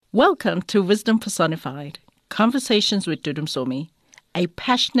Welcome to Wisdom Personified, Conversations with Dudu Msomi, a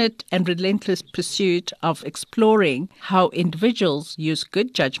passionate and relentless pursuit of exploring how individuals use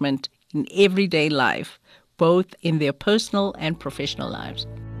good judgment in everyday life, both in their personal and professional lives.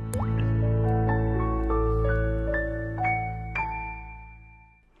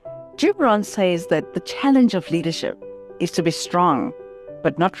 Rohn says that the challenge of leadership is to be strong,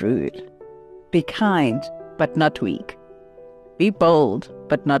 but not rude. Be kind, but not weak. Be bold,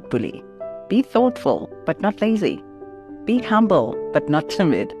 but not bully. Be thoughtful, but not lazy. Be humble, but not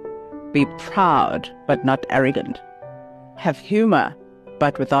timid. Be proud, but not arrogant. Have humor,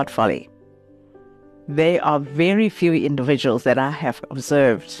 but without folly. There are very few individuals that I have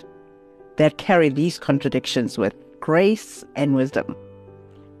observed that carry these contradictions with grace and wisdom.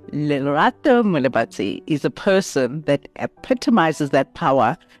 Lerato Molebatsi is a person that epitomizes that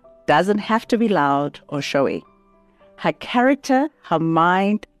power, doesn't have to be loud or showy. Her character, her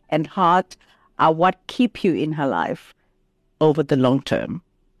mind, and heart are what keep you in her life over the long term.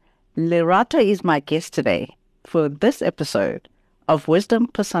 Lerato is my guest today for this episode of Wisdom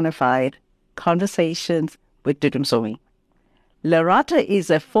Personified, Conversations with Dudu Msomi. Lerato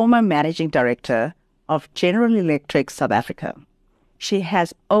is a former managing director of General Electric South Africa. She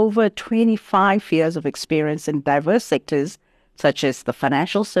has over 25 years of experience in diverse sectors such as the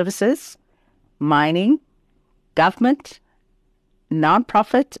financial services, mining, government,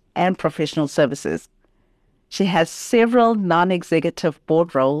 non-profit, and professional services. She has several non-executive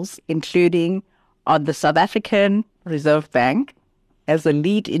board roles, including on the South African Reserve Bank as the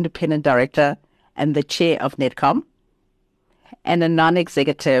lead independent director and the chair of NEDCOM, and a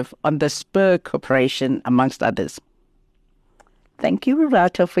non-executive on the Spur Corporation, amongst others. Thank you,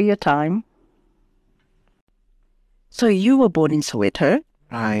 Lerato, for your time. So you were born in Soweto,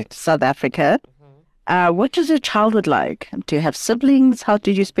 Right. South Africa. What was your childhood like? Do you have siblings? How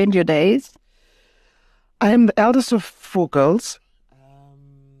did you spend your days? I am the eldest of four girls.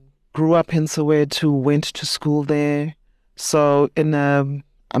 Grew up in Soweto, went to school there. So I'm an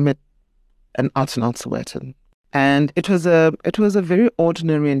out and out Sowetan. And it was a very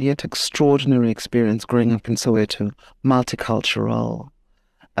ordinary and yet extraordinary experience growing up in Soweto. Multicultural,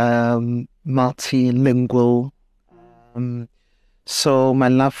 multilingual. So my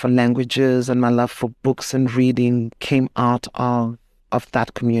love for languages and my love for books and reading came out of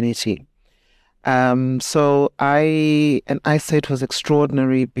that community. So I say it was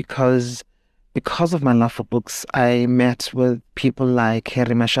extraordinary because of my love for books. I met with people like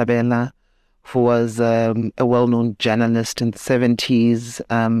Harry Mashabela, who was a well-known journalist in the 70s,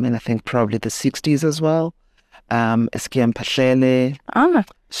 and I think probably the 60s as well. Eskiam Pashlele.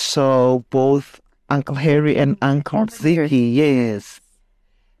 So both Uncle Harry and Uncle Ziggy, yes.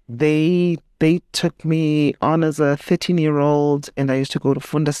 They took me on as a 13-year-old, and I used to go to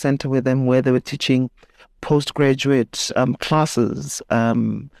Funda Center with them where they were teaching postgraduate classes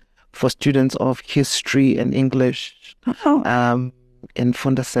for students of history and English in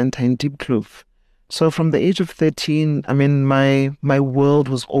Funda Center in Diepkloof. So from the age of 13, I mean, my world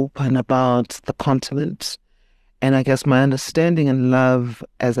was open about the continent. And I guess my understanding and love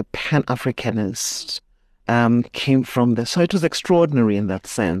as a Pan-Africanist came from this. So it was extraordinary in that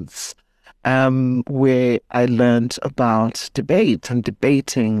sense, where I learned about debate and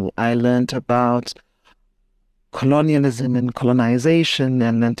debating. I learned about colonialism and colonization,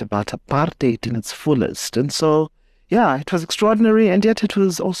 and learned about apartheid in its fullest. And so, yeah, it was extraordinary, and yet it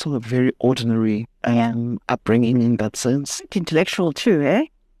was also a very ordinary upbringing in that sense. Intellectual too, eh?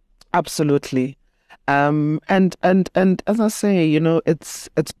 Absolutely. And as I say,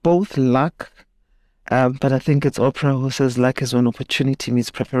 it's both luck, but I think it's Oprah who says luck is when opportunity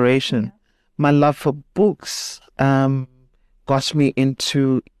meets preparation. Yeah. My love for books got me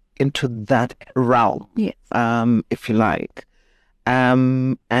into that realm, yes. If you like.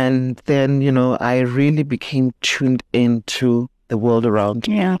 And then, I really became tuned into the world around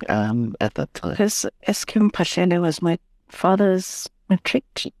me at that time. Because Eskim Pashlele was my father's matric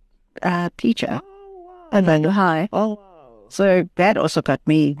teacher. And then high. Oh, wow. So that also got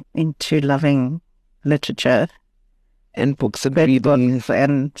me into loving literature and books and reading.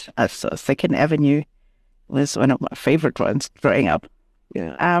 And so Second Avenue was one of my favorite ones growing up.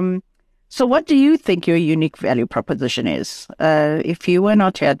 Yeah. So what do you think your unique value proposition is? If you were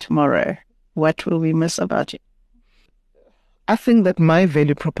not here tomorrow, what will we miss about you? I think that my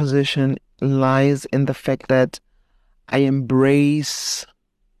value proposition lies in the fact that I embrace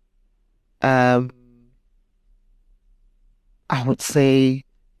I would say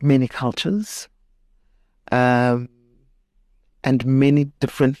many cultures, and many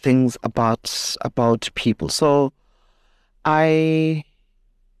different things about people. So I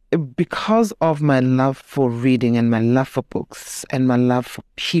because of my love for reading and my love for books and my love for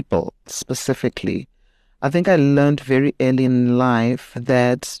people specifically, I think I learned very early in life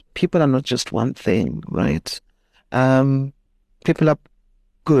that people are not just one thing, right? People are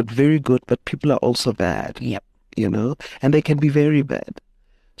good, very good, but people are also bad. Yep. And they can be very bad.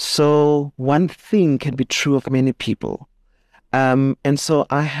 So one thing can be true of many people. And so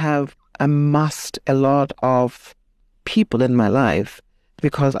I have amassed a lot of people in my life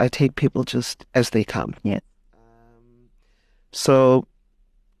because I take people just as they come. Yeah. So,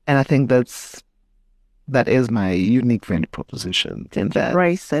 and I think that is my unique value proposition. In that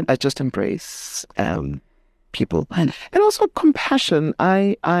Embrace it. I just embrace people, and also compassion.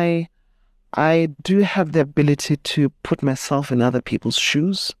 I do have the ability to put myself in other people's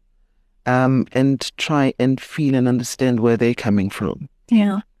shoes, and try and feel and understand where they're coming from.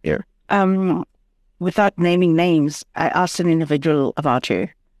 Yeah. Yeah. Without naming names, I asked an individual about you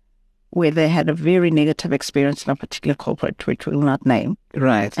where they had a very negative experience in a particular corporate, which we will not name.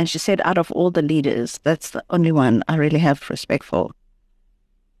 Right. And she said, out of all the leaders, that's the only one I really have respect for.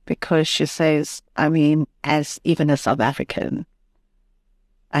 Because she says, as even a South African,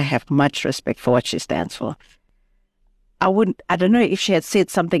 I have much respect for what she stands for. I don't know if she had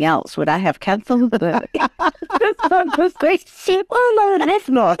said something else. Would I have cancelled the conversation? Well, no, if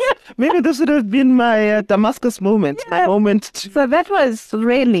not. Maybe this would have been my Damascus moment. Yeah. My moment. So that was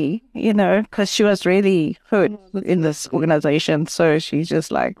really, because she was really hurt in this organization. So she's just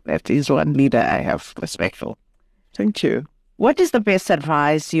like, that is one leader I have respect for. Thank you. What is the best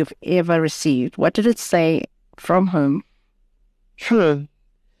advice you've ever received? What did it say from whom? Sure.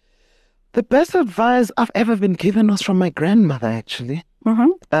 The best advice I've ever been given was from my grandmother, actually.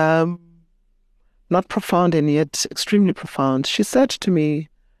 Mm-hmm. Not profound and yet extremely profound. She said to me,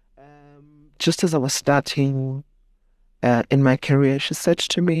 just as I was starting in my career, she said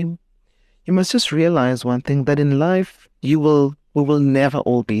to me, you must just realize one thing, that in life, we will never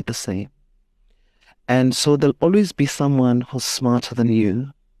all be the same. And so there'll always be someone who's smarter than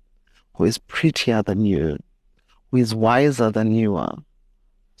you, who is prettier than you, who is wiser than you are,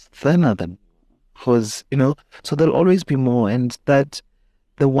 thinner than, who's, so there'll always be more. And that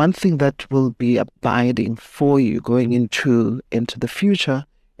the one thing that will be abiding for you going into the future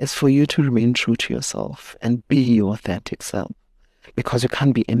is for you to remain true to yourself and be your authentic self, because you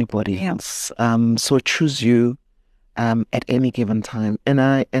can't be anybody else. So choose you at any given time. And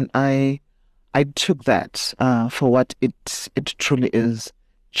I took that for what it truly is.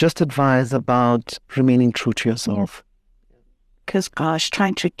 Just advise about remaining true to yourself. Because, gosh,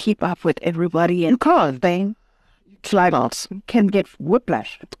 trying to keep up with everybody and You can't. thing, it's like, can get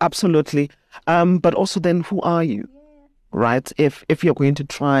whiplash. Absolutely. But also then, who are you? Right? If you're going to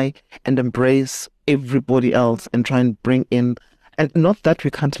try and embrace everybody else and try and bring in, and not that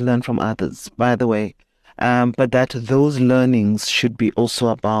we can't learn from others, by the way, but that those learnings should be also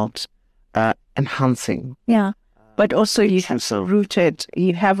about enhancing. Yeah. But also you have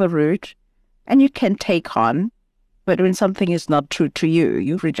a root and you can take on, but when something is not true to you,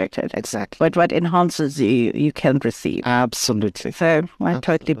 you reject it. Exactly. But what enhances you, you can receive. Absolutely. So I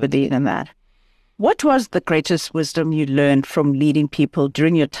totally believe in that. What was the greatest wisdom you learned from leading people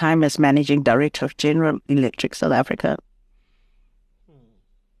during your time as managing director of General Electric South Africa?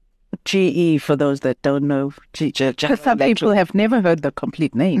 GE, for those that don't know. Because some people have never heard the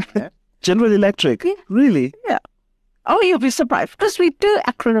complete name. General Electric? Yeah. Really? Yeah. Oh, you'll be surprised. Because we do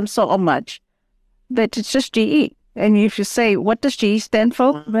acronyms so much that it's just GE. And if you say, what does GE stand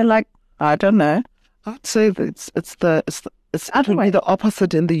for? We're like, I don't know. I'd say that it's actually the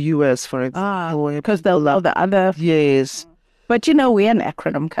opposite in the US, for example. Because they'll know the other. Yes. But we're an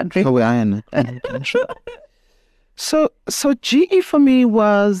acronym country. Oh, we are an country. So GE for me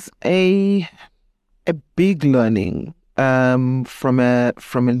was a big learning from a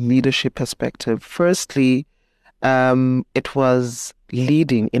leadership perspective. Firstly, it was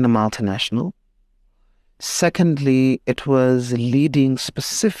leading in a multinational. Secondly, it was leading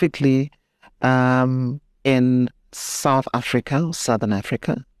specifically in South Africa, Southern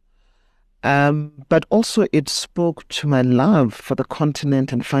Africa. But also it spoke to my love for the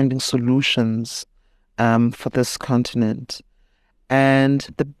continent and finding solutions for this continent. And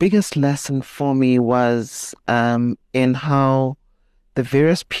the biggest lesson for me was in how the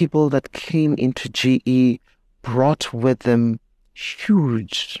various people that came into GE brought with them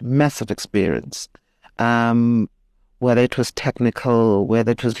huge, massive experience. Whether it was technical,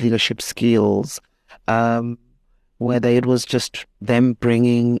 whether it was leadership skills, whether it was just them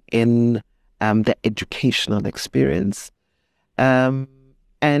bringing in the educational experience,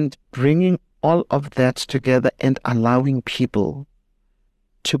 and bringing all of that together and allowing people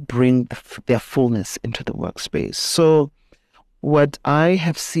to bring their fullness into the workspace. So what I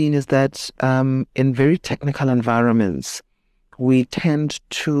have seen is that in very technical environments, we tend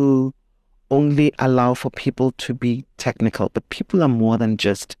to only allow for people to be technical, but people are more than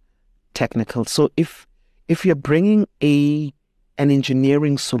just technical. So if you're bringing an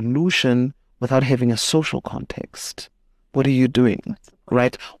engineering solution without having a social context, what are you doing,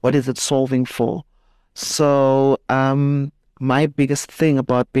 right? What is it solving for? So my biggest thing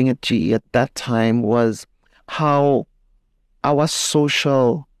about being at GE at that time was how our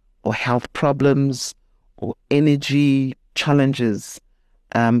social or health problems or energy challenges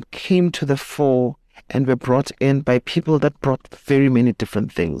came to the fore and were brought in by people that brought very many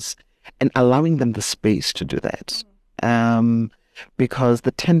different things, and allowing them the space to do that. Because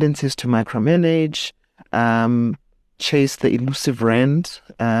the tendency is to micromanage, chase the elusive rand,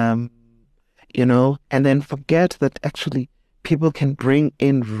 and then forget that actually people can bring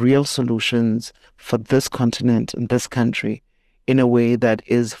in real solutions for this continent and this country in a way that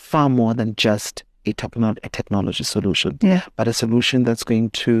is far more than just a technology solution, but a solution that's going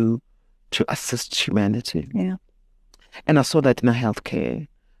to assist humanity. Yeah. And I saw that in the healthcare.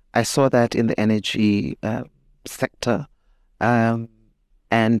 I saw that in the energy sector, and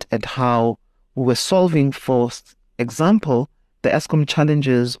how we were solving, for example, the ESCOM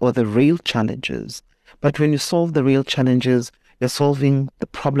challenges or the rail challenges. But when you solve the rail challenges, you're solving the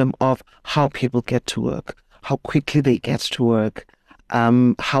problem of how people get to work, how quickly they get to work,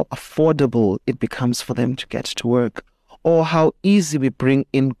 how affordable it becomes for them to get to work, or how easy we bring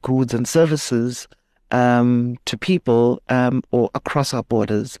in goods and services to people or across our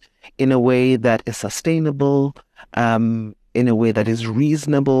borders in a way that is sustainable, in a way that is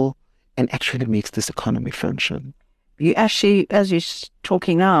reasonable, and actually makes this economy function. You actually, as you're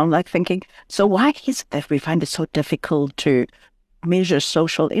talking now, I'm like thinking, so why is it that we find it so difficult to measure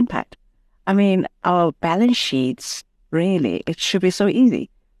social impact? I mean, our balance sheets, really, it should be so easy.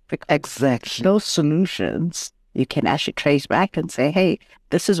 Exactly. Those solutions, you can actually trace back and say, hey,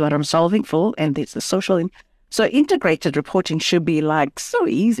 this is what I'm solving for, and there's the social. So integrated reporting should be like so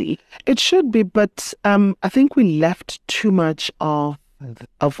easy. It should be, but I think we left too much of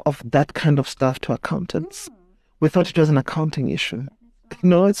that kind of stuff to accountants. We thought it was an accounting issue.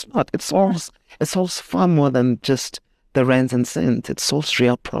 No, it's not. It solves far more than just the rands and cents. It solves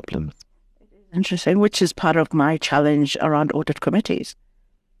real problems. Interesting, which is part of my challenge around audit committees.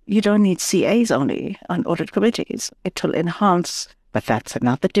 You don't need CAs only on audit committees. It will enhance, but that's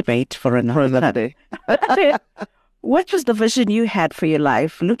another debate for another day. What was the vision you had for your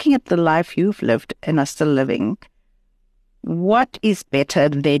life? Looking at the life you've lived and are still living, what is better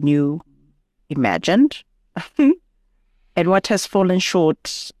than you imagined? And what has fallen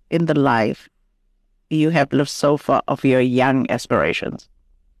short in the life you have lived so far of your young aspirations?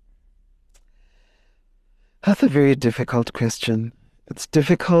 That's a very difficult question. It's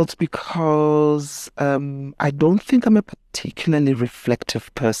difficult because I don't think I'm a particularly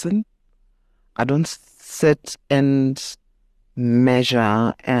reflective person. I don't sit and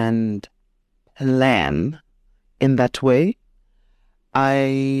measure and plan in that way.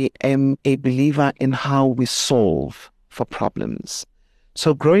 I am a believer in how we solve for problems.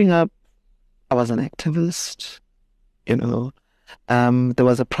 So growing up, I was an activist. There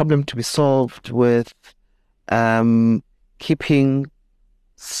was a problem to be solved with keeping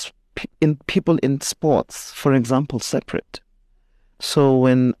people in sports, for example, separate. So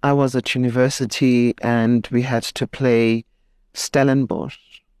when I was at university and we had to play Stellenbosch,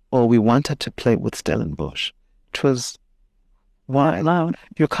 or we wanted to play with Stellenbosch, it was, why? Loud.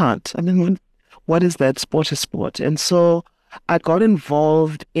 You can't. I mean, what is that? Sport is sport. And so I got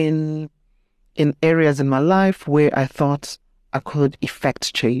involved in areas in my life where I thought I could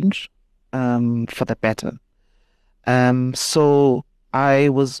effect change for the better. So I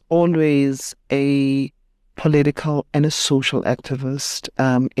was always a political and a social activist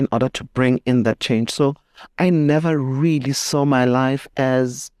in order to bring in that change. So I never really saw my life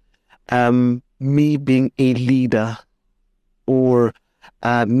as me being a leader or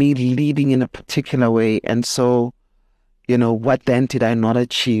me leading in a particular way. And so, what then did I not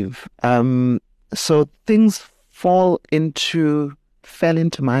achieve? So things fell into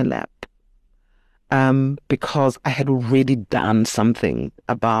my lap because I had already done something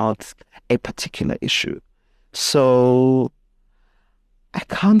about a particular issue. So I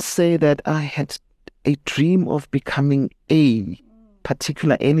can't say that I had a dream of becoming a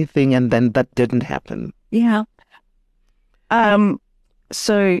particular anything and then that didn't happen. Yeah.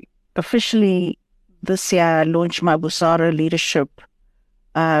 So officially this year I launched my Busara leadership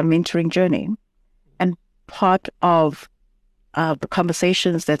mentoring journey. And part of the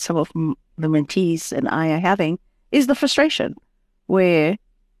conversations that some of the mentees and I are having is the frustration where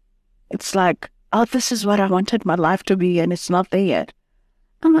it's like, oh, this is what I wanted my life to be and it's not there yet.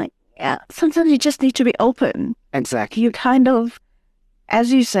 I'm like, yeah, sometimes you just need to be open. Exactly. You kind of,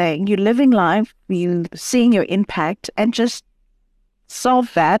 as you say, you're living life, you're seeing your impact and just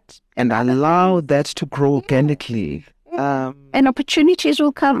solve that. And allow that to grow organically. And opportunities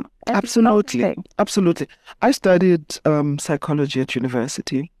will come. Absolutely. Absolutely. I studied psychology at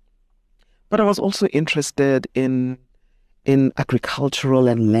university, but I was also interested in agricultural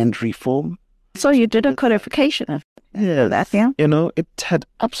and land reform. So you did a codification of that, yeah? You know, it had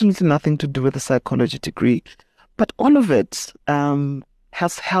absolutely nothing to do with the psychology degree, but all of it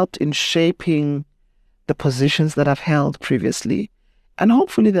has helped in shaping the positions that I've held previously. And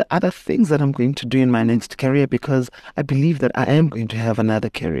hopefully the other things that I'm going to do in my next career, because I believe that I am going to have another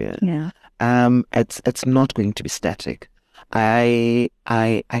career. Yeah. It's not going to be static. I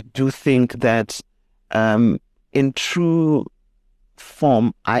do think that in true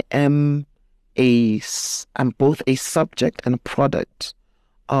form, I'm both a subject and a product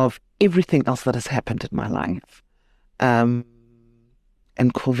of everything else that has happened in my life. And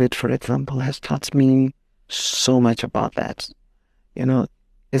COVID, for example, has taught me so much about that. You know,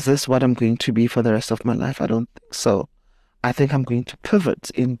 is this what I'm going to be for the rest of my life? I don't think so. I think I'm going to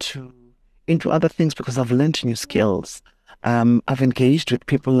pivot into other things because I've learned new skills. I've engaged with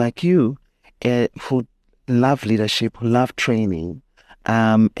people like you who love leadership, who love training,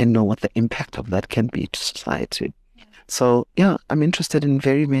 and know what the impact of that can be to society. So, yeah, I'm interested in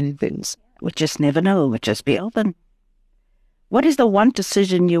very many things. We just never know. We just be open. What is the one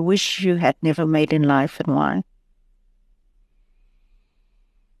decision you wish you had never made in life and why?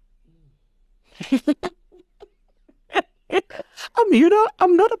 You know,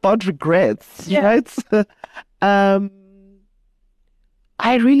 I'm not about regrets, right? I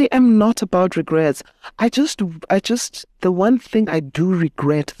really am not about regrets. I just, the one thing I do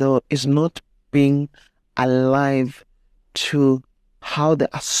regret though is not being alive to how there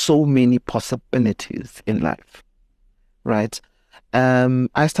are so many possibilities in life, right?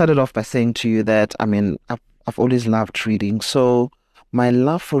 I started off by saying to you that, I mean, I've always loved reading. So my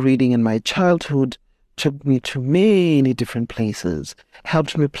love for reading in my childhood took me to many different places,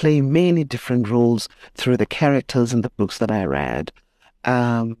 helped me play many different roles through the characters in the books that I read.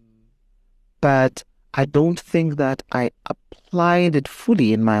 But I don't think that I applied it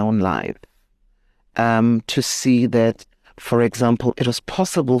fully in my own life to see that, for example, it was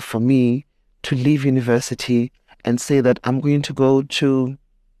possible for me to leave university and say that I'm going to go to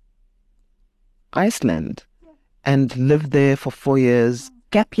Iceland and live there for 4 years.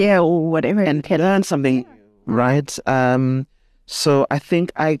 Gap year or whatever. And learn something, right? So I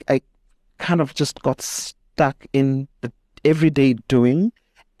think I kind of just got stuck in the everyday doing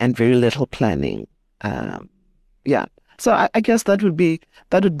and very little planning. Yeah. So I guess that would be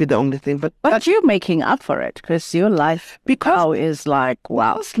the only thing. But you're making up for it because your life now is like,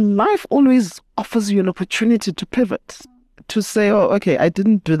 wow. Life always offers you an opportunity to pivot, to say, oh, okay, I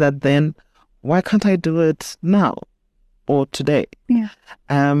didn't do that then. Why can't I do it now or today? Yeah.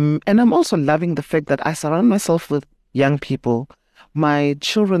 And I'm also loving the fact that I surround myself with young people. My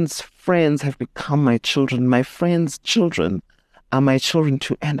children's friends have become my children. My friends' children are my children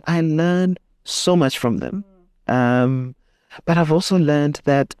too. And I learn so much from them. But I've also learned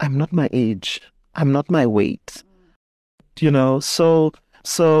that I'm not my age. I'm not my weight. You know, so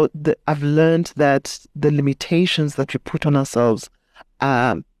I've learned that the limitations that we put on ourselves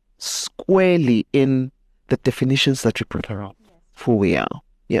are squarely in the definitions that we put around who we are.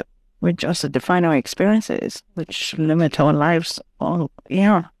 Yeah. Which also define our experiences, which limit our lives. Oh,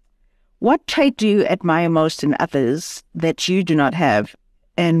 yeah. What trait do you admire most in others that you do not have?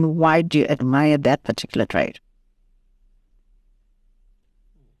 And why do you admire that particular trait?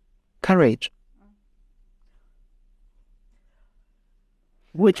 Courage.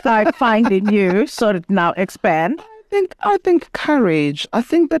 Which I find in you, sort of now expand. I think courage. I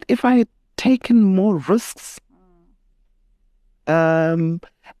think that if I had taken more risks, and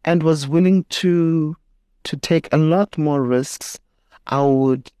was willing to take a lot more risks, I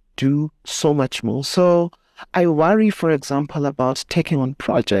would do so much more. So I worry, for example, about taking on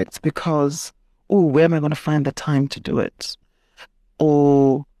projects because, where am I going to find the time to do it?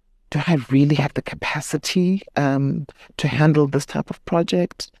 Or do I really have the capacity to handle this type of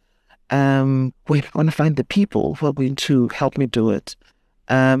project? Where am I going to find the people who are going to help me do it?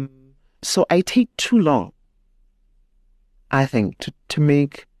 So I take too long, I think, to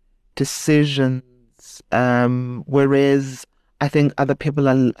make decisions, whereas I think other people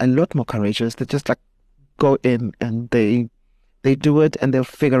are a lot more courageous. They just like go in and they They do it and they'll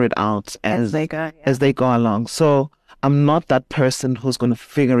figure it out as they go. as they go along. So I'm not that person who's going to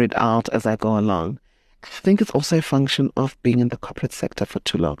figure it out as I go along. I think it's also a function of being in the corporate sector for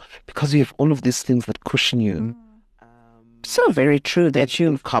too long, because you have all of these things that cushion you. So very true that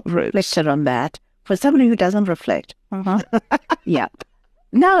you reflected on that. For somebody who doesn't reflect. Yeah.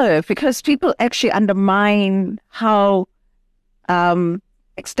 No, because people actually undermine how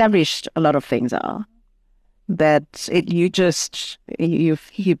established a lot of things are. That you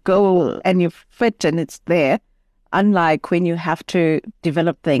go and you fit and it's there. Unlike when you have to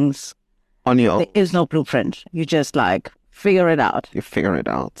develop things On your own. there is no blueprint. You just like figure it out. You figure it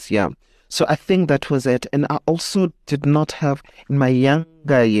out, yeah. So I think that was it. And I also did not have, in my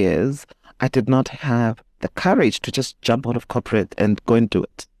younger years, I did not have the courage to just jump out of corporate and go and do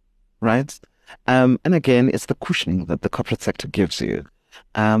it, right? And again, it's the cushioning that the corporate sector gives you.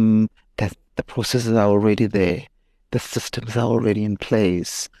 That the processes are already there. The systems are already in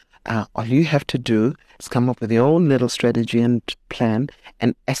place. All you have to do is come up with your own little strategy and plan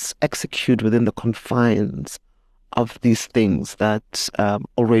and execute within the confines of these things that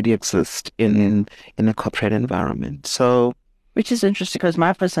already exist in a corporate environment. So, Which is interesting because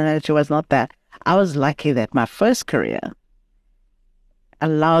my personality was not that. I was lucky that my first career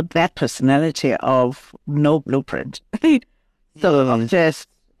allowed that personality of no blueprint. So just,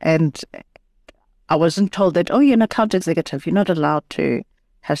 and I wasn't told that, oh, you're an account executive. You're not allowed to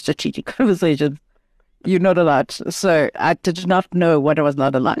have strategic conversations. You're not allowed. So I did not know what I was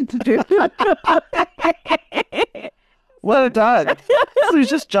not allowed to do. well done. So you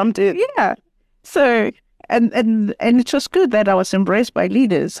just jumped in. Yeah. So, and it was good that I was embraced by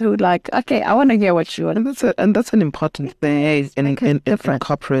leaders who like, okay, I want to hear what you want. And that's an important thing in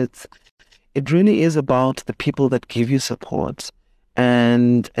corporates. It really is about the people that give you support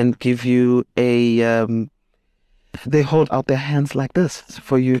and give you a they hold out their hands like this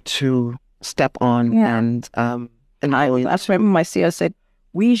for you to step on. Yeah. And I remember my CEO said,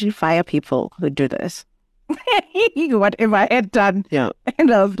 we usually fire people who do this. Whatever I had done. Yeah.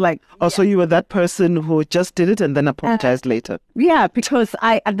 And I was like, oh, so you were that person who just did it and then apologized later. Yeah, because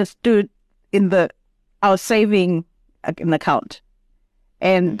I understood I was saving an account.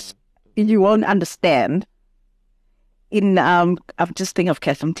 And you won't understand I'm just thinking of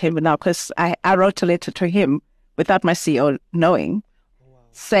Captain Timber now because I wrote a letter to him without my CEO knowing,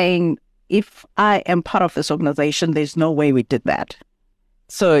 saying, if I am part of this organization, there's no way we did that.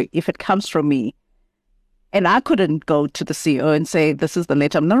 So if it comes from me, and I couldn't go to the CEO and say, this is the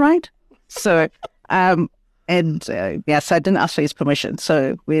letter, I'm not right. So, yes, I didn't ask for his permission.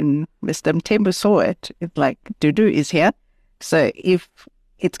 So when Mr. Mtembu saw it, it's like, Dudu is here. So if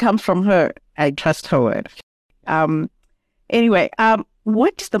it comes from her, I trust her word. Anyway,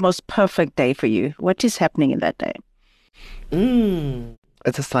 what is the most perfect day for you? What is happening in that day?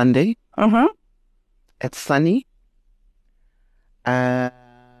 It's a Sunday. It's sunny. My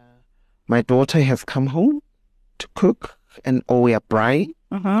daughter has come home to cook, and we are braai.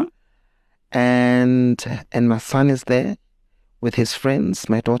 And my son is there with his friends,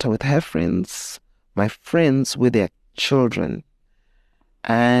 my daughter with her friends, my friends with their children.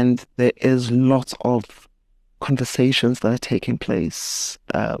 And there is lots of conversations that are taking place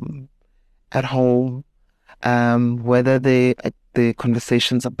at home, whether the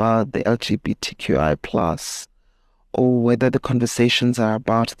conversations about the LGBTQI+, or whether the conversations are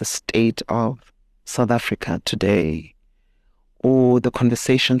about the state of South Africa today, or the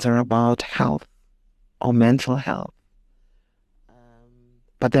conversations are about health or mental health.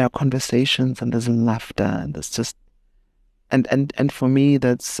 But there are conversations and there's laughter and there's just, and for me,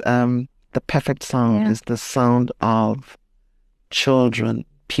 that's the perfect sound is the sound of children,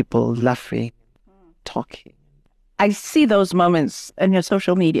 people laughing, talking. I see those moments in your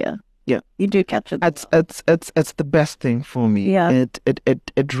social media. Yeah, you do capture them. It's the best thing for me. Yeah,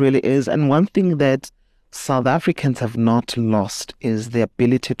 it really is. And one thing that South Africans have not lost is the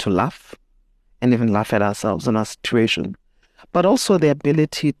ability to laugh, and even laugh at ourselves and our situation, but also the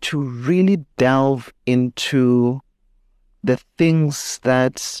ability to really delve into the things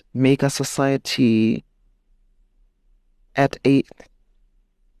that make our society at a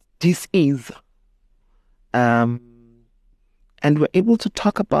dis-ease. And we're able to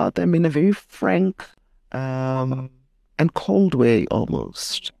talk about them in a very frank and cold way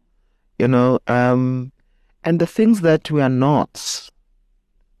almost, and the things that we are not,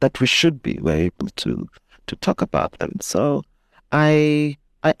 that we should be, we're able to talk about them. So I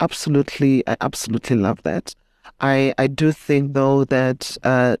absolutely love that. I do think, though, that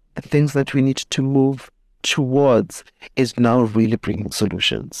the things that we need to move towards is now really bringing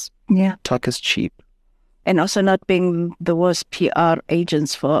solutions. Yeah. Talk is cheap. And also not being the worst PR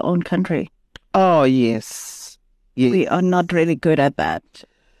agents for our own country. Oh, yes. Yes. We are not really good at that.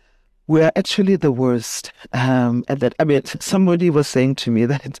 We are actually the worst at that. I mean, somebody was saying to me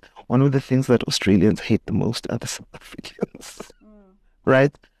that one of the things that Australians hate the most are the South Africans,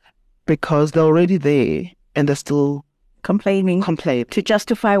 right? Because they're already there and they're still complaining to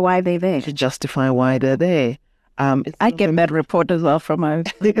justify why they're there. To justify why they're there. I get that report as well from our...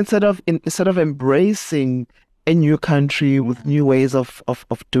 instead of embracing a new country with new ways of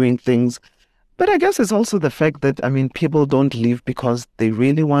doing things. But I guess it's also the fact that, I mean, people don't leave because they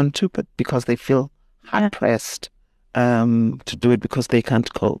really want to, but because they feel hard-pressed to do it because they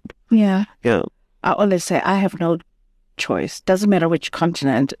can't cope. Yeah. Yeah. I always say I have no choice. Doesn't matter which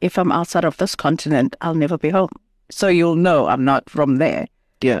continent. If I'm outside of this continent, I'll never be home. So you'll know I'm not from there.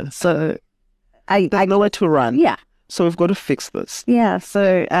 Yeah. So I know where to run. Yeah. So we've got to fix this. Yeah.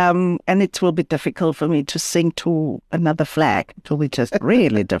 So, and it will be difficult for me to sing to another flag. It will be just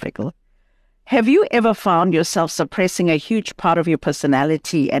really difficult. Have you ever found yourself suppressing a huge part of your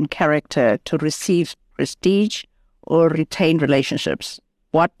personality and character to receive prestige or retain relationships?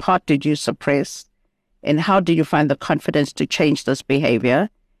 What part did you suppress? And how did you find the confidence to change this behavior?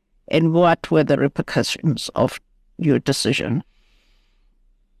 And what were the repercussions of your decision?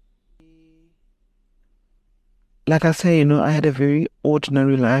 Like I say, I had a very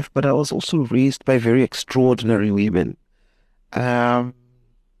ordinary life, but I was also raised by very extraordinary women.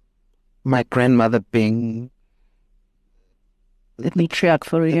 My grandmother being the matriarch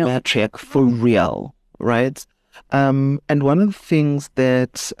for real. The matriarch for real, right? And one of the things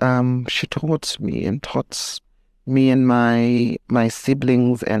that she taught me and my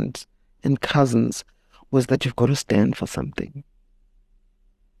siblings and cousins was that you've got to stand for something.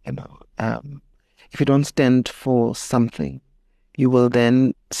 If you don't stand for something, you will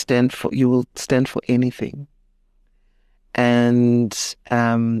stand for anything. And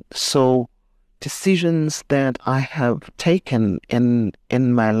so decisions that I have taken in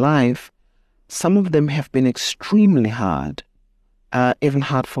my life, some of them have been extremely hard, even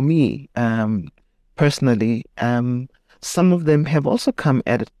hard for me personally. Some of them have also come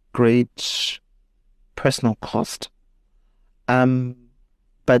at a great personal cost.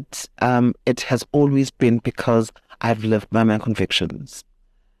 But it has always been because I've lived by my convictions.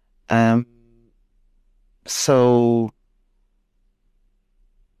 So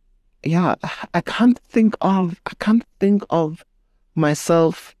yeah, I can't think of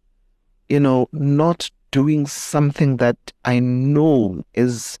myself, not doing something that I know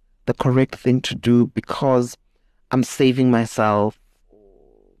is the correct thing to do because I'm saving myself.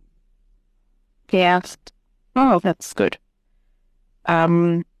 Yes. Oh, that's good.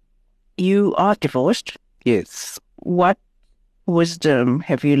 You are divorced. Yes. What wisdom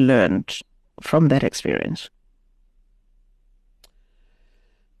have you learned from that experience?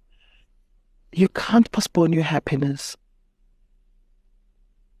 You can't postpone your happiness.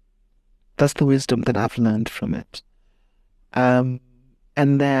 That's the wisdom that I've learned from it. And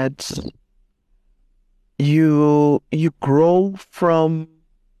that you grow from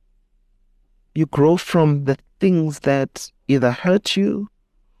the things that either hurt you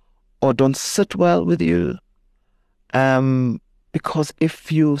or don't sit well with you. Because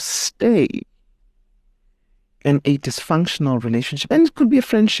if you stay in a dysfunctional relationship, and it could be a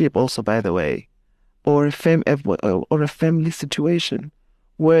friendship also, by the way, or a family situation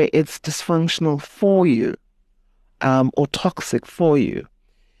where it's dysfunctional for you, or toxic for you,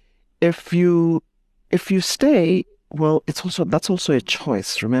 if you stay, well, that's also a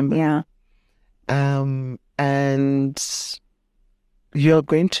choice, remember? Yeah. And you're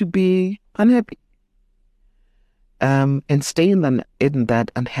going to be unhappy. And stay in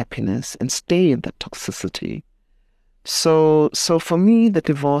that unhappiness and stay in that toxicity. So for me, the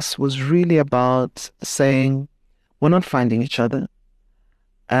divorce was really about saying, we're not finding each other.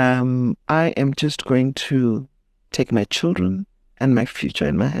 I am just going to take my children and my future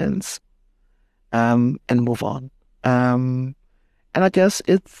in my hands, and move on. And I guess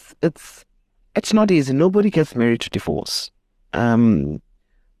it's not easy. Nobody gets married to divorce.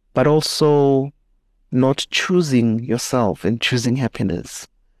 But also not choosing yourself and choosing happiness,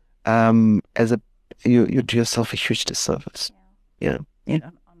 you do yourself a huge disservice. Yeah.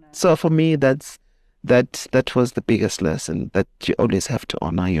 So for me, that was the biggest lesson, that you always have to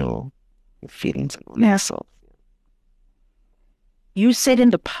honor your feelings and yourself. You said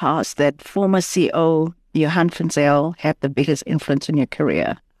in the past that former CEO Johan van Zyl had the biggest influence in your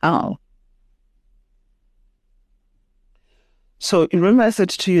career. How? So remember I said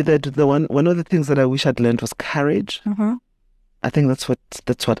to you that one of the things that I wish I'd learned was courage. Mm-hmm. I think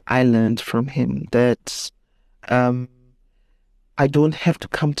that's what I learned from him, that I don't have to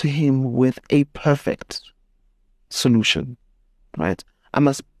come to him with a perfect solution, right? I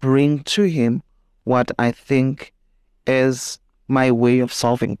must bring to him what I think is my way of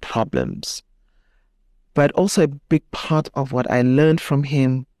solving problems. But also a big part of what I learned from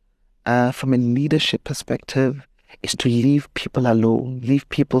him, from a leadership perspective, is to leave people alone, leave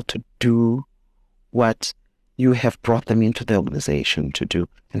people to do what you have brought them into the organization to do,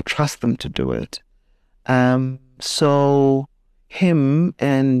 and trust them to do it. So him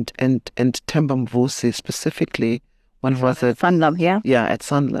and Themba Mvusi specifically, when was it? Sanlam, yeah. Yeah, at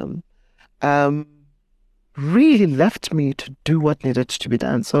Sanlam, really left me to do what needed to be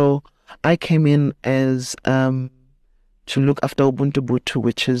done. So I came in as to look after Ubuntu Butu,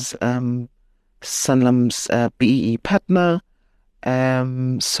 which is Sanlam's BEE partner.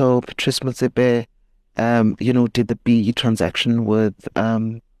 So Patrice Motsepe, did the BEE transaction with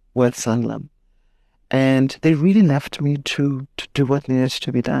Sanlam, and they really left me to do what needed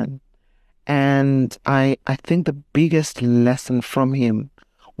to be done. And I think the biggest lesson from him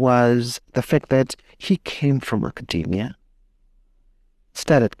was the fact that he came from academia,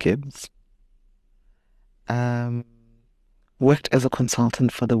 studied Gibbs, worked as a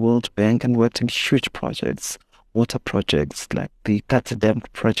consultant for the World Bank, and worked in huge projects, water projects like the Tata Dam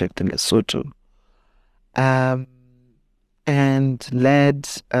project in Lesotho, and led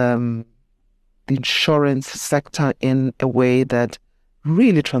the insurance sector in a way that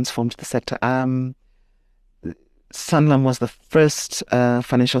really transformed the sector. Sanlam was the first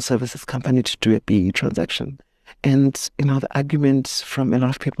financial services company to do a BEE transaction. And, the argument from a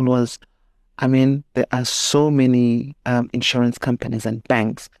lot of people was, there are so many insurance companies and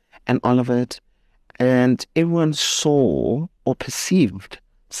banks and all of it. And everyone saw or perceived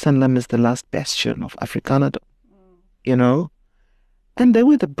Sanlam as the last bastion of Afrikaner, And they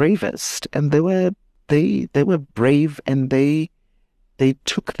were the bravest, and they were brave, and they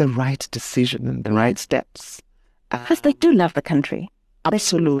took the right decision and the right steps. Because they do love the country.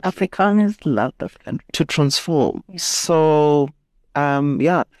 Absolutely. Afrikaners love the country. To transform. Yeah. So,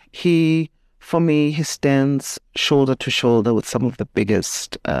 he stands shoulder to shoulder with some of the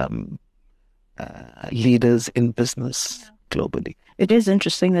biggest leaders in business globally. It is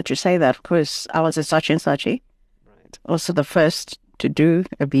interesting that you say that. Of course, I was at Saatchi & Saatchi. Right. Also the first to do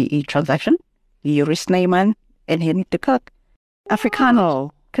a BEE transaction. Yuri Snyman and Henny de Kock.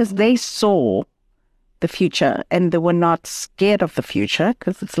 Afrikaner. Because they saw the future, and they were not scared of the future,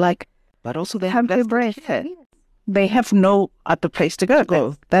 because it's like, but also they have their breath. They have no other place to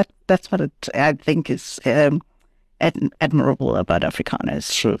go. That's what I think is admirable about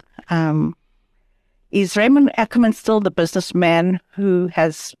Afrikaners. True. Is Raymond Ackerman still the businessman who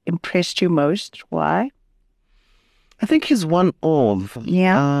has impressed you most? Why? I think he's one of.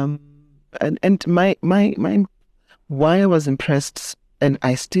 Yeah. And my why I was impressed, and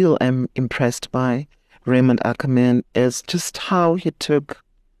I still am impressed by Raymond Ackerman, is just how he took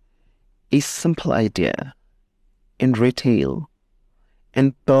a simple idea in retail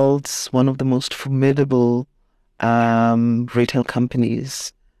and built one of the most formidable retail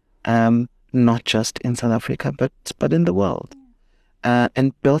companies, not just in South Africa, but in the world,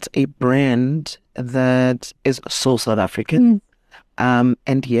 and built a brand that is so South African,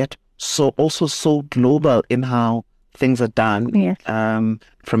 and yet also so global in how things are done,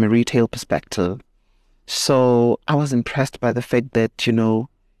 from a retail perspective. So I was impressed by the fact that,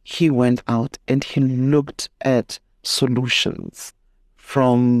 he went out and he looked at solutions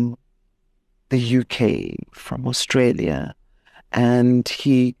from the UK, from Australia, and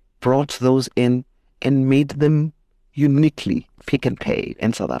he brought those in and made them uniquely Pick n Pay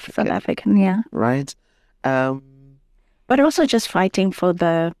in South Africa. South African, yeah. Right? But also just fighting for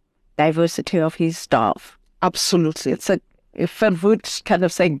the diversity of his staff. Absolutely. It's if it would kind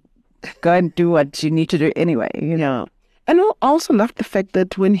of say, go and do what you need to do anyway. Yeah. And I also loved the fact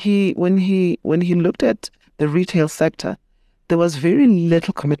that when he looked at the retail sector, there was very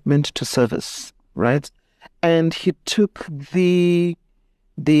little commitment to service, right? And he took the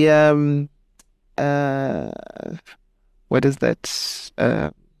what is that?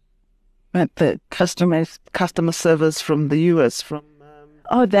 The customer service from the US, from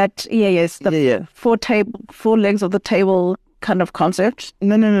yes, the four legs of the table kind of concept.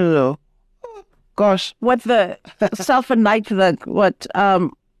 No. Gosh, what the self-enlightenment? What I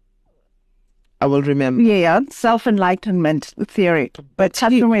will remember. Yeah, self-enlightenment theory. But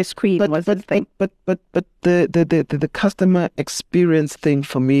customer is queen was the thing. But the customer experience thing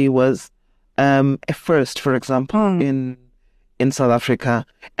for me was a first. For example, in in South Africa,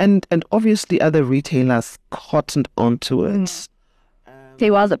 and obviously other retailers cottoned onto it. He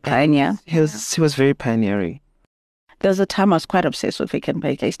was a pioneer. He was very pioneering. There was a time I was quite obsessed with Pick and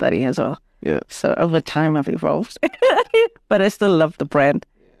Pay case study as well. Yeah. So over time I've evolved, but I still love the brand.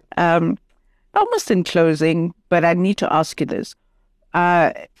 Almost in closing, but I need to ask you this.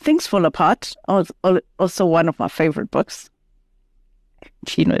 Things Fall Apart, also one of my favorite books.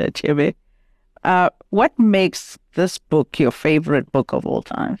 What makes this book your favorite book of all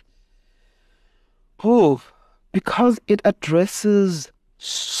time? Oh, because it addresses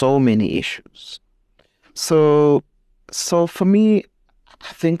so many issues. So for me,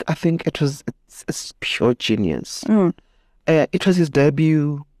 I think it's pure genius. It was his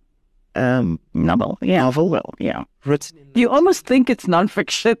debut novel. Yeah. Novel. Well, yeah. Written. You almost think it's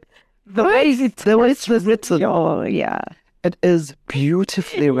nonfiction. The way it's written. Oh, yeah. It is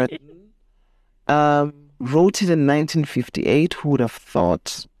beautifully written. Wrote it in 1958. Who would have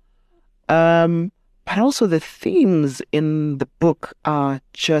thought? But also the themes in the book are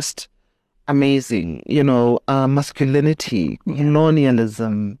just amazing. Masculinity,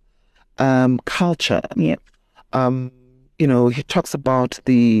 colonialism, culture. Yeah. He talks about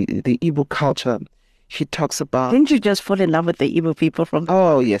the Igbo culture. He talks about... Didn't you just fall in love with the Igbo people from...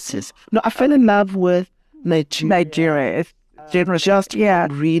 Oh, yes. No, I fell in love with Nigeria. Just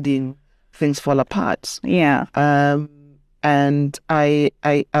reading Things Fall Apart. Yeah. And I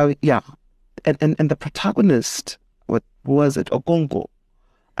and the protagonist, what was it, Ogongo,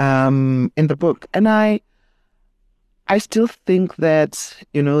 in the book. And I still think that,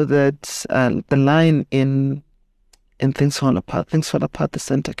 that the line in Things Fall Apart, the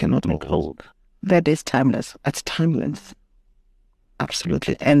center cannot hold. That is timeless. It's timeless.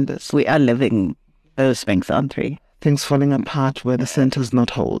 Absolutely. And we are living those things, aren't we? Things falling apart where the center's not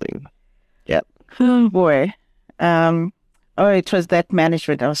holding. Yep. Oh, boy. It was that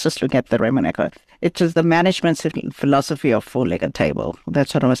management. I was just looking at the Roman Echo. It was the management philosophy of four-legged table.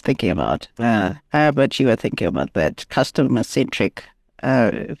 That's what I was thinking about. But you were thinking about that customer-centric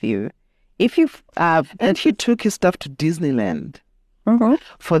view. If you and he took his stuff to Disneyland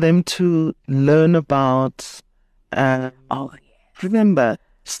for them to learn about. Remember,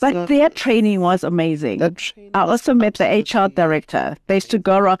 like their training was amazing. I also met the HR director. They used to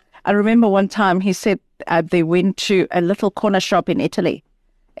go around. I remember one time he said they went to a little corner shop in Italy,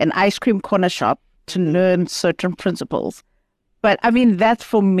 an ice cream corner shop, to learn certain principles. But I mean, that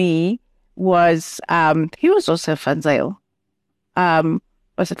for me was he was also a Fanzale.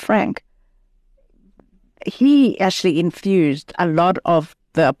 Was it Frank? He actually infused a lot of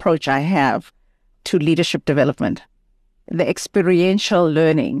the approach I have to leadership development, the experiential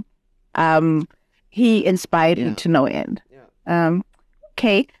learning. He inspired me to no end.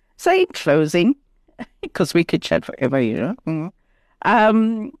 Okay, so in closing, because we could chat forever,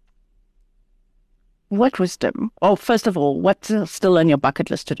 what wisdom? Oh, first of all, what's still on your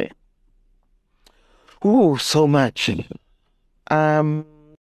bucket list to do? Oh, so much.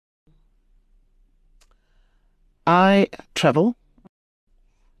 I travel,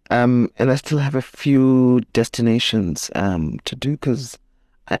 and I still have a few destinations to do because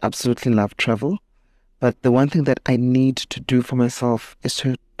I absolutely love travel. But the one thing that I need to do for myself is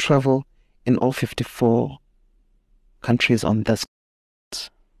to travel in all 54 countries on this.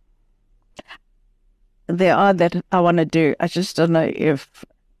 There are that I want to do. I just don't know if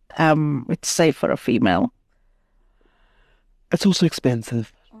it's safe for a female. It's also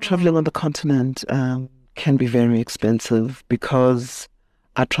expensive. Traveling on the continent can be very expensive because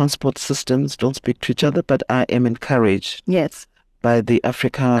our transport systems don't speak to each other, but I am encouraged by the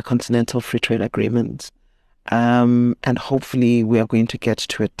Africa Continental Free Trade Agreement. And hopefully we are going to get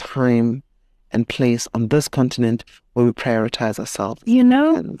to a time and place on this continent where we prioritize ourselves.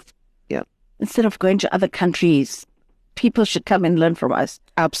 Instead of going to other countries, people should come and learn from us.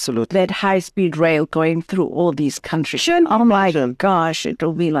 Absolutely. That high-speed rail going through all these countries. Oh my gosh, it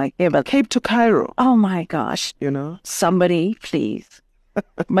will be like Cape to Cairo. Oh my gosh. Somebody, please.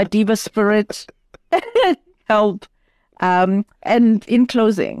 My diva spirit, help. And in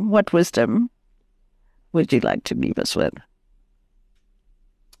closing, what wisdom would you like to leave us with?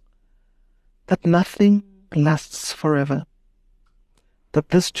 That nothing lasts forever. That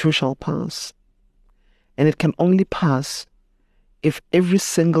this too shall pass. And it can only pass if every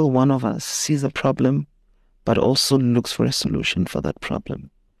single one of us sees a problem, but also looks for a solution for that problem.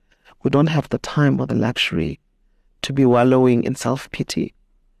 We don't have the time or the luxury to be wallowing in self-pity,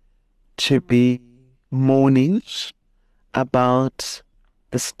 to be mourning about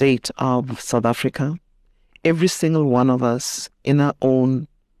the state of South Africa. Every single one of us in our own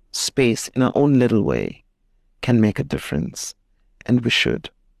space, in our own little way, can make a difference. and we should.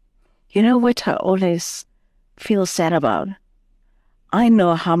 You know what I always feel sad about? I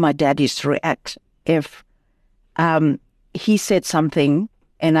know how my dad used to react if he said something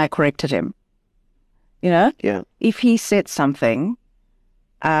and I corrected him. You know? Yeah. If he said something,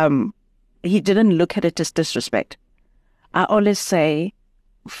 he didn't look at it as disrespect. I always say,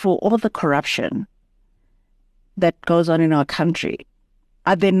 for all the corruption that goes on in our country,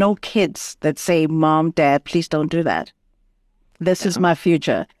 are there no kids that say, Mom, Dad, please don't do that? This is my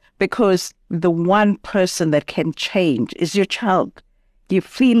future. Because the one person that can change is your child. You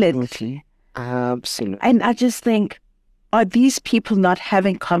feel it. Absolutely. And I just think, are these people not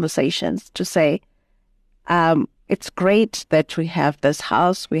having conversations to say, it's great that we have this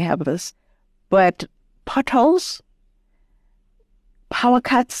house, we have this, but potholes, power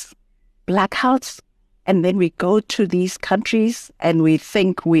cuts, blackouts, and then we go to these countries and we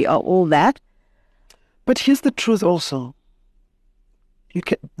think we are all that. But here's the truth also.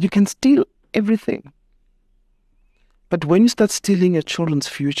 You can steal everything. But when you start stealing your children's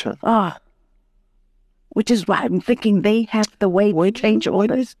future... which is why I'm thinking they have the way to change all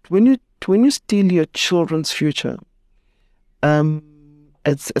this. When you steal your children's future,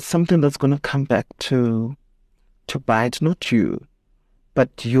 it's something that's going to come back to bite not you, but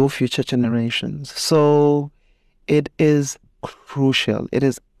your future generations. So it is crucial. It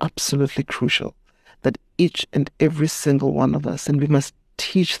is absolutely crucial that each and every single one of us, and we must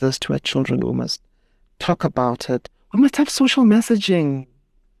teach this to our children. We must talk about it. We must have social messaging.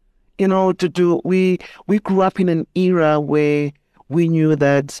 You know, we grew up in an era where we knew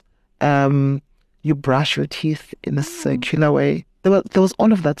that you brush your teeth in a circular way. There was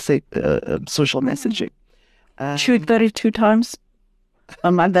all of that social messaging. Chew 32 times. My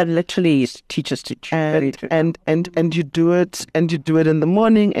mother literally teaches to chew 32. And you do it, in the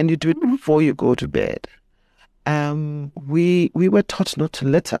morning, and you do it before you go to bed. We were taught not to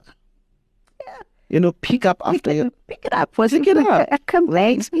litter. You know, pick up after you. Pick it up. Pick it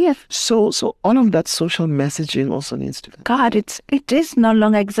up. Yes. So all of that social messaging also needs to. God, it is no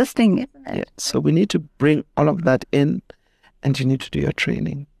longer existing, isn't it? Yeah. So we need to bring all of that in, and you need to do your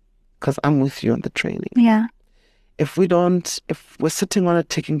training, because I'm with you on the training. Yeah. If we're sitting on a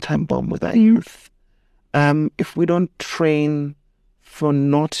ticking time bomb with our youth, if we don't train for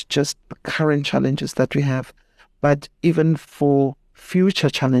not just the current challenges that we have, but even for future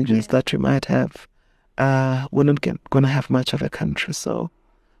challenges that we might have, we're not going to have much of a country. So,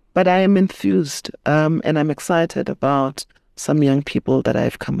 but I am enthused, and I'm excited about some young people that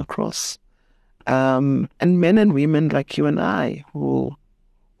I've come across, and men and women like you and I who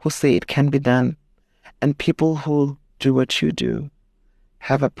say it can be done, and people who do what you do,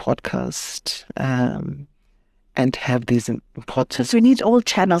 have a podcast, and have these important... So we need all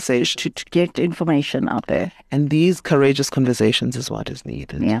channels to get information out there. And these courageous conversations is what is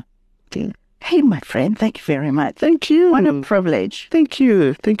needed. Yeah. Okay. Hey, my friend, thank you very much. Thank you. What a privilege. Thank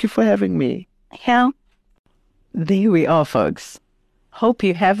you. Thank you for having me. Yeah. There we are, folks. Hope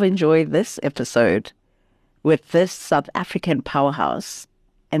you have enjoyed this episode with this South African powerhouse,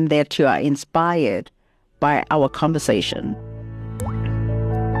 and that you are inspired by our conversation.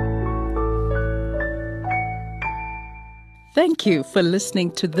 Thank you for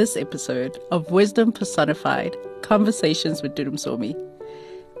listening to this episode of Wisdom Personified, Conversations with Dudu Msomi.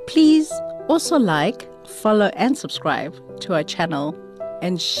 Please also like, follow, and subscribe to our channel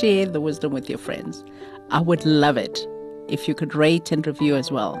and share the wisdom with your friends. I would love it if you could rate and review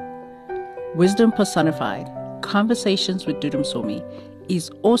as well. Wisdom Personified, Conversations with Dudu Msomi is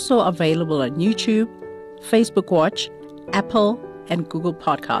also available on YouTube, Facebook Watch, Apple, and Google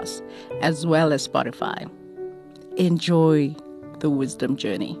Podcasts, as well as Spotify. Enjoy the wisdom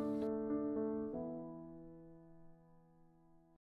journey.